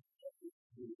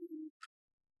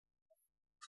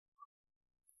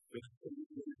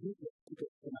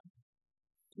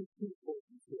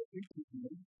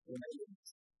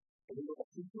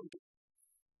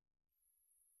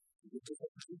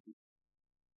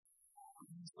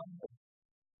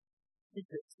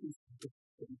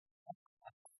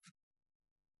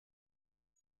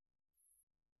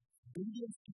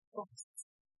obedience to Christ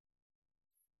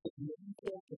is very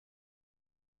important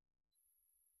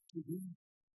to be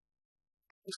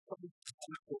this kind of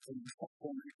people and the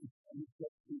platform and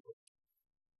get people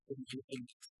into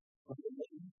things.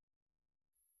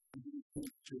 Nothing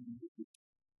else.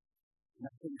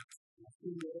 Nothing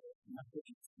more. Nothing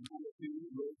else. Not a few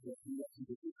words that you have to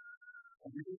do.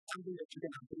 And this is something that you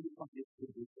can actually find it to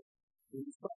do. When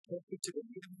you start talking to the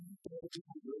people who are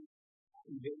different words,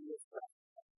 and then you start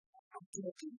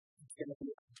ultimately it's going to be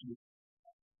up to you.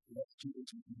 Let's do what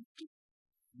you need to do.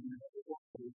 And you have to walk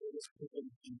through the first step of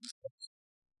Jesus Christ.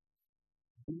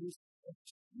 Do this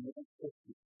first, never first.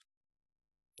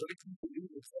 What you can do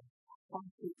is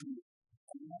constantly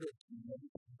another thing that you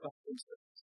can talk to yourself.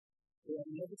 They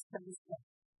are never satisfied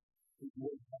with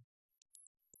what you have.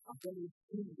 I'm going to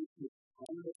do this with you.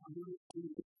 I'm going to do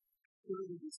this.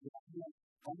 Surely this is not.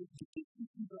 I'm going to take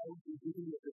you guys and do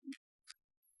it with you.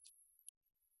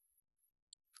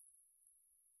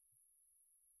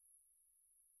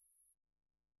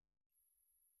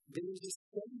 There is this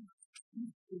thing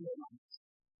in your life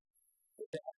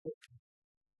that I put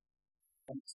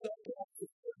and step up to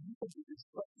you can do this,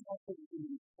 but you have to do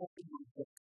it open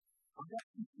myself. I'm not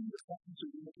teaching the things to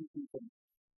make you do them.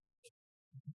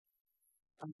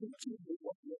 I'm teaching you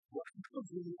what people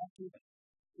really have to do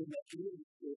in that really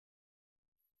good.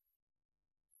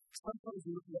 Sometimes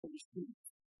you look at the street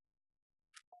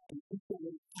and people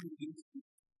will come against you.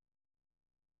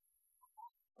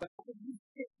 But as you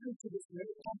get into this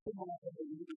very compromise of the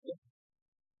really good,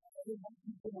 every one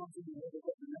people want to know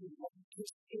that another one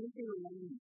just anything around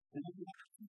you. And then you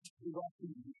have to go to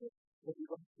the music, or you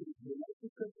go to the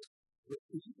relationship, or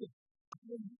you can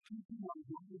find people on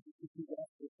the world that you can go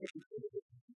to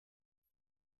everything.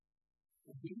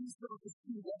 And these are the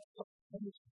two that are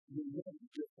punished. You know, you're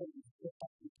going to get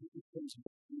up to people things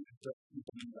that you have to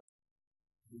do.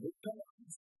 You look at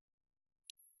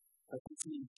I can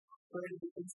see very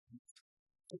good instance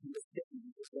of this thing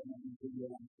that is going on in the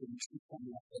world and you should come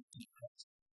up with details.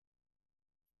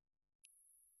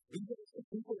 These are the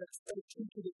people that stay true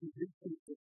to the conviction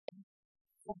of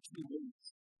functioning ways.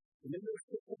 And then there's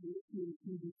people listening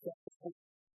to these stuff.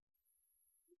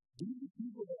 These are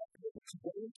people that are able to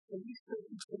go into any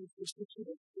circumstances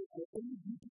that only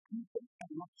these people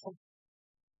are not hope.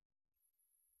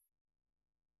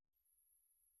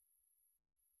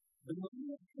 The money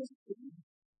of history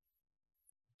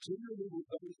generally will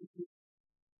go to people.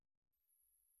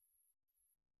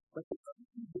 But the other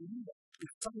thing to believe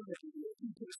is someone that is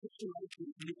looking to a situation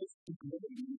and is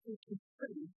maybe to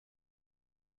constrain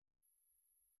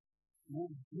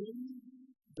will bring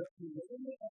the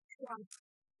level of trust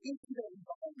into their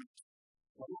environment.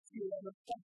 Well, let's see what the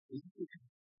fact is.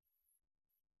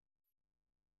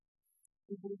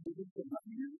 People begin to love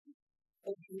you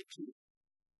or hate you.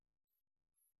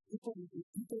 People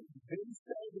very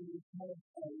seldom have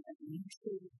an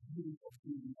administrative view of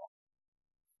who you are.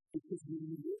 Because when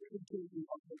you look into the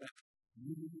other way,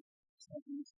 you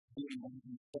change the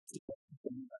environment. That's the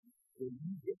thing that when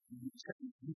you get to the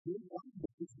change, you feel like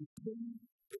because you bring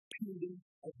the kingdom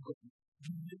of God.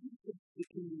 You live in the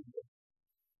kingdom of God.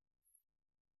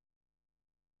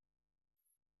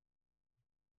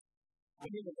 I'm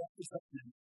going to wrap this up now.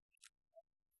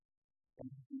 And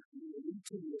I'm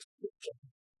into the scripture.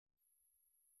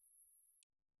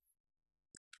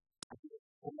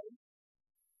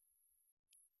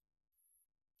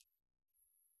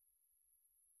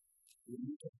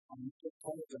 I'm just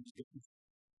apologizing because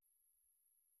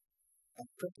I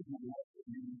printed my life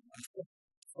and I'm just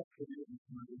frustrated with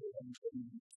my own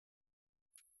family.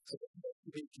 So that's what we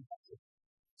need to have. So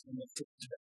I'm going to stick to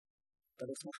that. But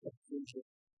it's not that crucial.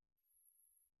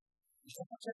 So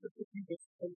I check the 50 bits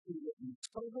closely with me.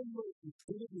 Tell them what you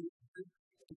really need to do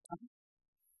at the time.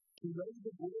 To know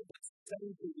the word that's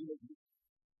setting for you.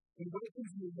 And what it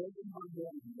is you know in my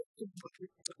mind, what is what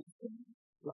you're talking about?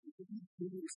 What you need to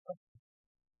do is something.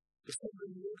 The same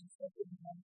word is something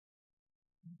like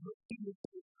what do you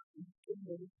do? You can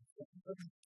know somebody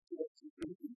what you do.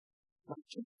 Like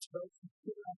just try to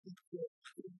feel like it's your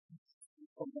experience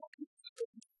from what you do.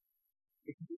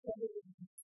 If you follow it,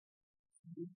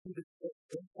 you do the same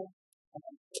thing. And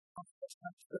I'm so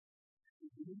confident that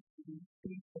you need to be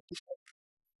free of the fact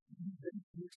that you then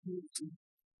use to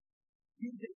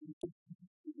you that you can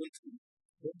be waiting.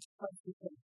 Then try to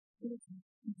say, who is you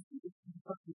to be waiting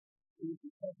for you? Who is you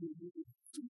to be waiting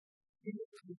for you? Who is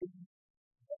you to be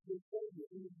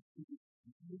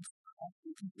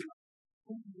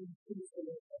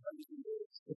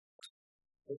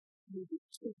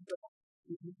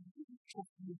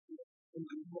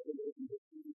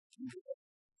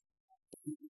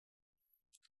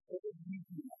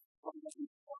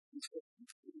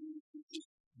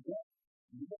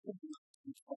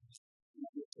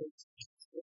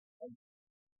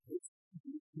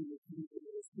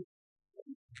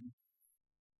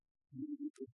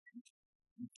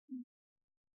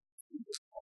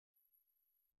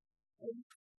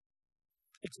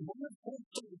It's one of those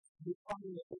things you find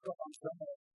in the book of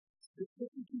Isaiah,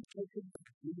 specifically taken to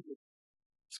Jesus,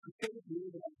 specifically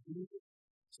about Jesus.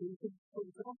 So you can, for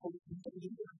example, you can do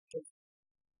that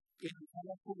in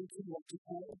Isaiah 42,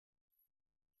 1-4,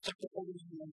 chapter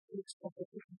 41, 6, chapter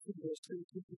 52, verse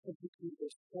 13 to 23,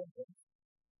 verse 7.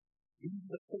 These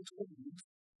are the first things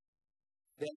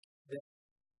that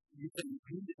you can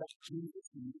read about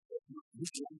Jesus and you can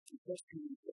visualize the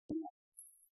question of God.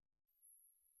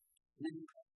 And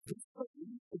this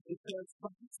person is because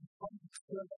Christ is on the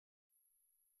servant.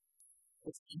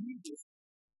 It's Jesus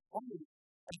only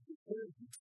as the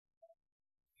servant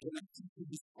connected to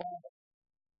his Father.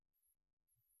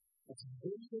 It's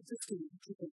very interesting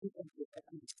to consider that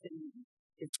understanding,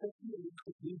 especially when it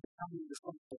is becoming the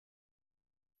concept.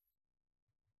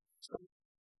 So,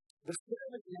 the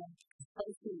servant now is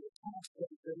facing the task of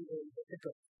the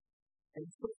vicar. And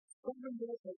so, someone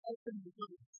there has opened the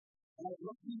doors. And I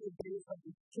love the days of the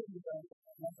kingdom,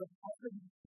 and as I've often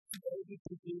been able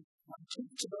to do, I'm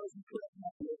teaching to those who put up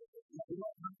my word, and I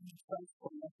love having Christ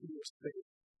for nothing in your spirit.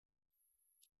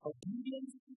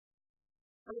 Obedience,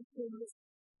 faithfulness,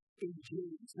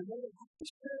 endurance. Remember, the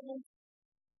servant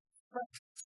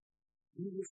Christ, he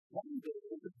responded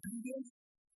with obedience,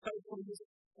 faithfulness,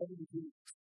 and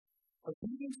endurance.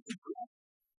 Obedience to God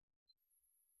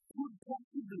could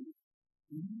possibly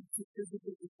lead to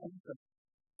physical dysfunction,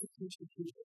 to future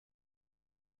children.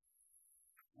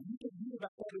 And you can read about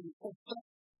that in the Old Testament.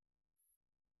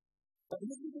 But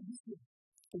listen to this one.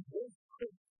 The word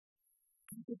faith,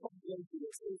 people complain to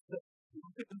us, is that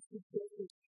look at this situation.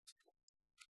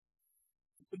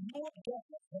 The Lord God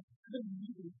has given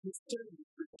you this service,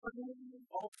 the timing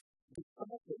of the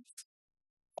prophets,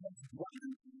 as one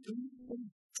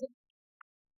in check.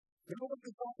 You know what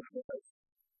the prophet says?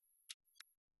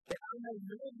 That I may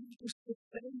know you to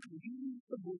sustain you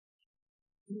the book.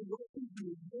 You welcome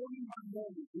you morning by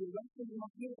morning. You welcome you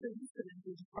on here to listen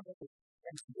to the prophet.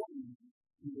 And one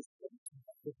you will say to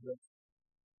the verse.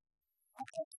 I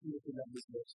have to look at this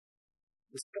verse.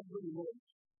 The sovereign Lord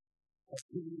has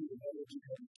given you the knowledge you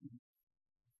have to.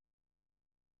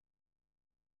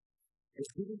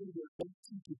 It's given you the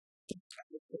ability to think at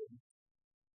the time.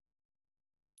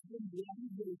 Even the other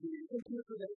day, you look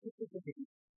at that specifically,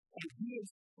 and he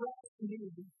is trust you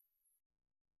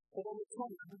all the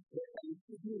time that I used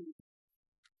to do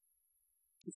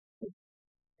to speak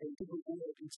and to the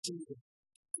world and student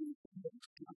to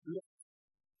look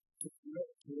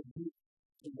to rebuke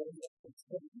to know that it's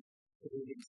coming to the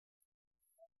end.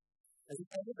 As a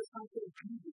part of the cycle of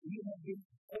Jesus, we have been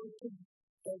open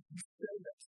as we say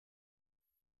that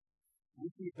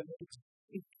with the ability to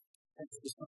speak as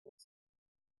disciples.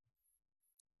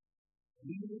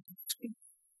 We need to speak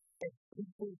as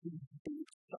people who do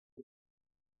something.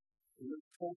 We look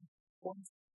for once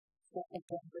for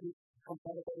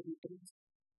compatibility things.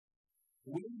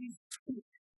 When we speak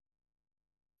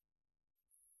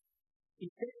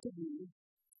effectively,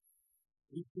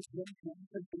 we present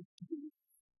something to do.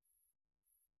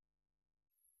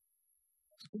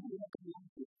 People have to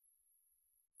like it.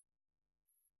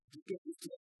 You get this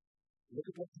way. Look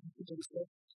at what people do say.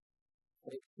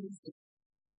 But it seems to.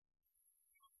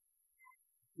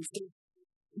 You say,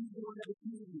 who's going to have a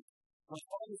community? My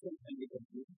father's going to have a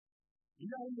community. You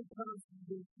know how many times you've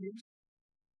been here?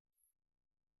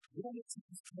 You know how many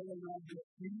times you've been around your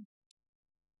community?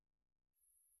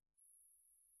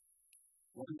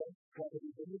 One day,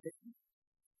 probably every day.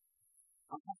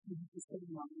 I'm asking you to study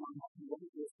my mom. I'm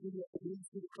going to study at the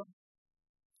ministry of Christ.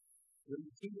 When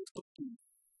you see this talking,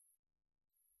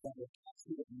 that will pass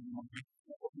you at my mom.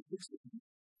 That will be this with me.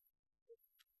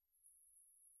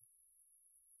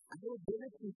 I know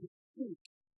ability to speak,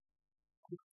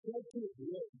 to spread to his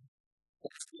word,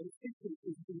 that's the essential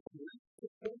is to correct the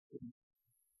person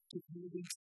to really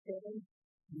stand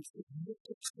and submit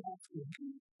to trust in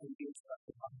him and be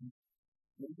instructed by him.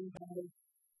 When we have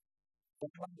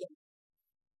someone that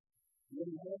we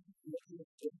love, look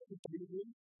at the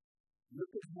community,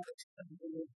 look at how it's done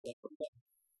in the different way.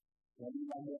 When we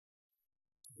have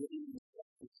getting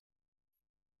instructions.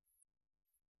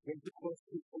 Here's the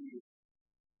question for you.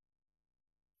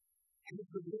 Here's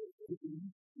the word that we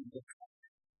need in the trust.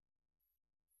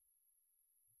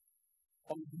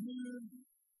 And you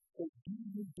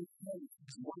obedient to faith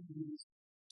is one reason.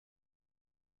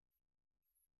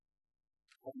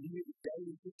 And you need to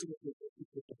daily put to the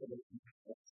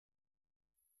relationship.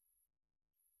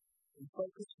 And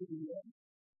focus to the end.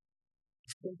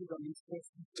 Centered on these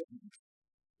questions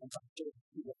and after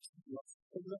what's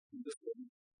similar to this one.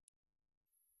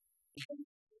 And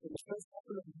in the first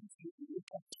couple of weeks, we look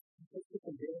at the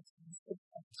different various concepts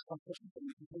and discussions that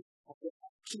we can take of the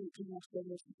actually too much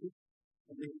better to do.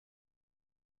 I mean,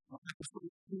 I have to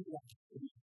do that.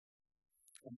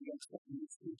 And the next time you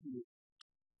speak to you,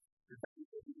 the fact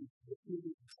that you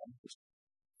really accomplish.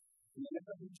 And then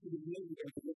I need to be really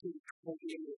and to look at the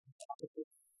quality of the topic.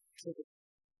 So that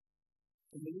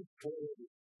the move forward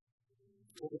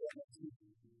over that next week.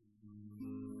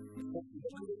 But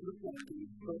what would it look like to be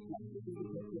first